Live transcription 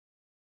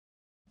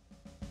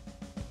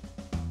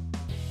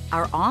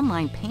Our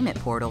online payment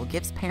portal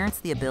gives parents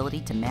the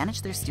ability to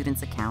manage their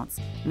students' accounts,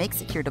 make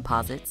secure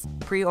deposits,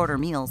 pre-order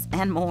meals,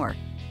 and more.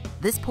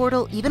 This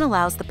portal even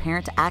allows the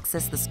parent to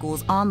access the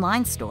school's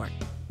online store.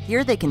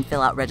 Here they can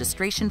fill out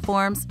registration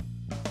forms,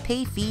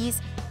 pay fees,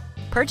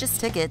 purchase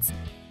tickets,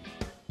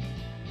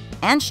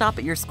 and shop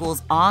at your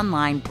school's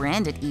online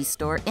branded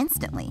e-store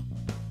instantly.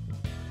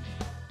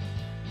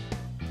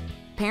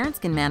 Parents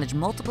can manage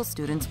multiple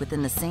students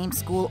within the same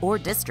school or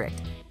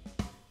district.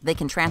 They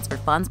can transfer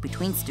funds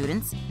between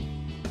students,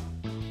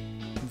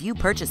 view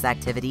purchase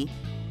activity,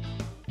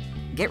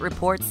 get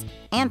reports,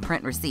 and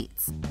print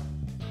receipts.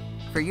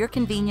 For your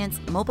convenience,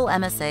 mobile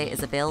MSA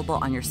is available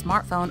on your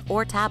smartphone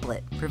or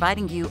tablet,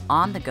 providing you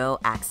on-the-go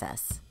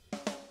access.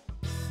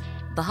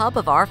 The hub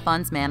of our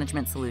funds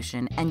management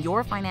solution and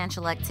your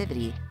financial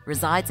activity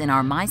resides in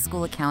our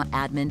MySchoolAccount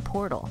admin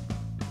portal.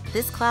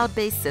 This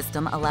cloud-based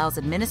system allows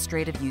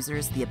administrative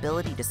users the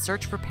ability to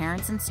search for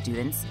parents and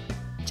students,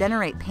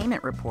 generate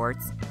payment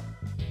reports,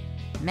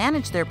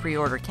 manage their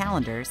pre-order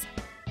calendars,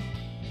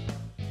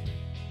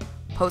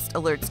 post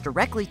alerts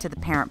directly to the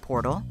parent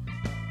portal,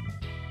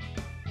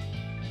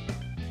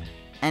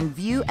 and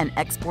view and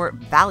export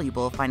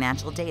valuable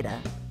financial data.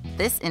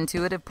 This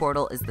intuitive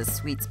portal is the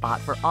sweet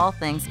spot for all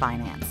things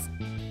finance.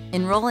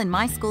 Enroll in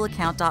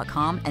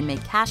MySchoolAccount.com and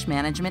make cash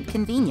management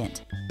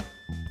convenient.